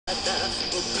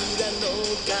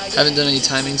Haven't done any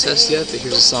timing tests yet, but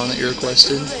here's a song that you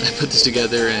requested. I put this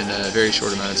together in a very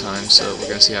short amount of time, so we're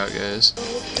gonna see how it goes.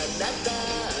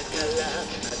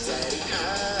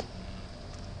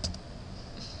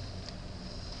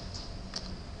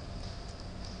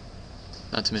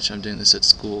 Not to mention I'm doing this at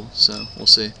school, so we'll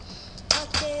see.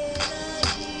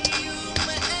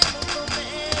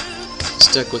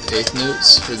 Stuck with eighth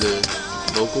notes for the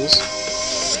vocals.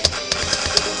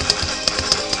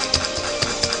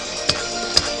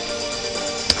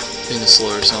 Being a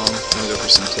slower song, I'm gonna go for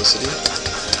simplicity.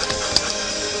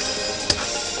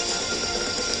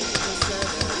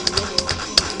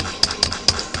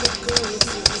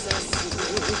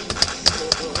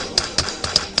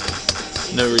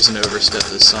 No reason to overstep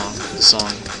this song.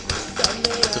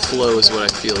 The flow is what I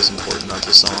feel is important about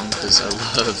the song, because I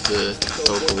love the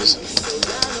vocals.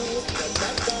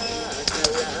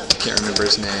 Can't remember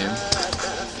his name.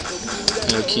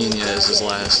 I know Kinya is his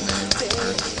last name,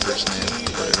 or first name,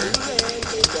 whatever.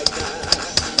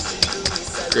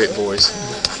 Great voice.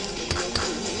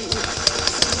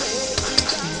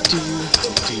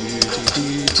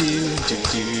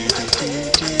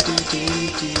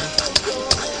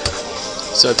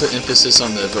 So I put emphasis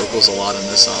on the vocals a lot in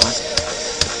this song.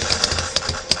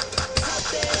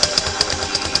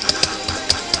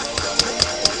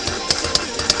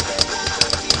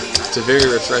 It's a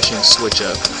very refreshing switch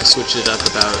up. I switch it up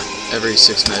about every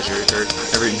 6 measure, or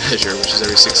every measure, which is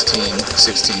every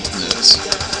 16th notes.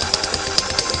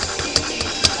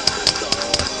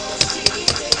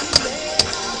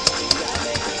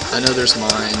 I know there's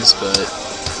lines, but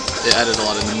it added a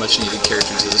lot of much needed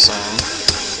character to the song.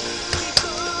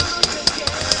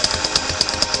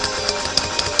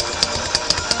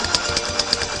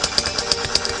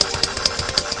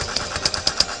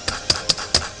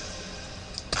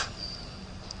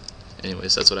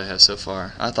 Anyways, that's what I have so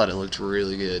far. I thought it looked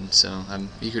really good, so I'm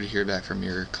eager to hear back from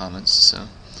your comments, so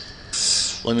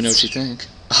let me know what you think.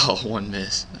 Oh, 1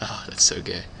 miss. Oh, that's so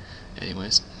gay.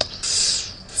 Anyways,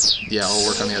 yeah, I'll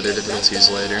work on the other difficulties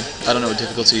later. I don't know what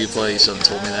difficulty you play, you still haven't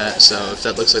told me that, so if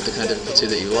that looks like the kind of difficulty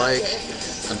that you like,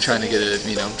 I'm trying to get it,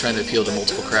 I'm trying to appeal to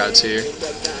multiple crowds here.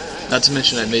 Not to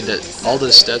mention I made that, all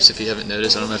those steps, if you haven't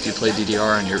noticed, I don't know if you play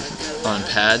DDR on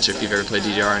pads, or if you've ever played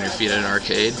DDR on your feet at an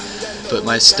arcade, but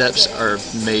my steps are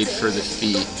made for the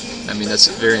feet. I mean, that's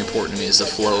very important to me, is the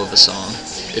flow of a song.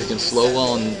 If it can flow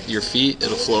well on your feet,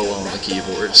 it'll flow well on the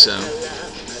keyboard, so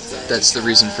that's the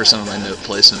reason for some of my note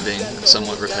placement being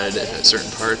somewhat repetitive at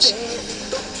certain parts.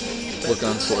 Work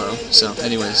on flow. So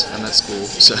anyways, I'm at school,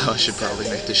 so I should probably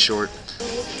make this short.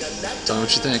 Tell me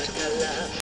what you think.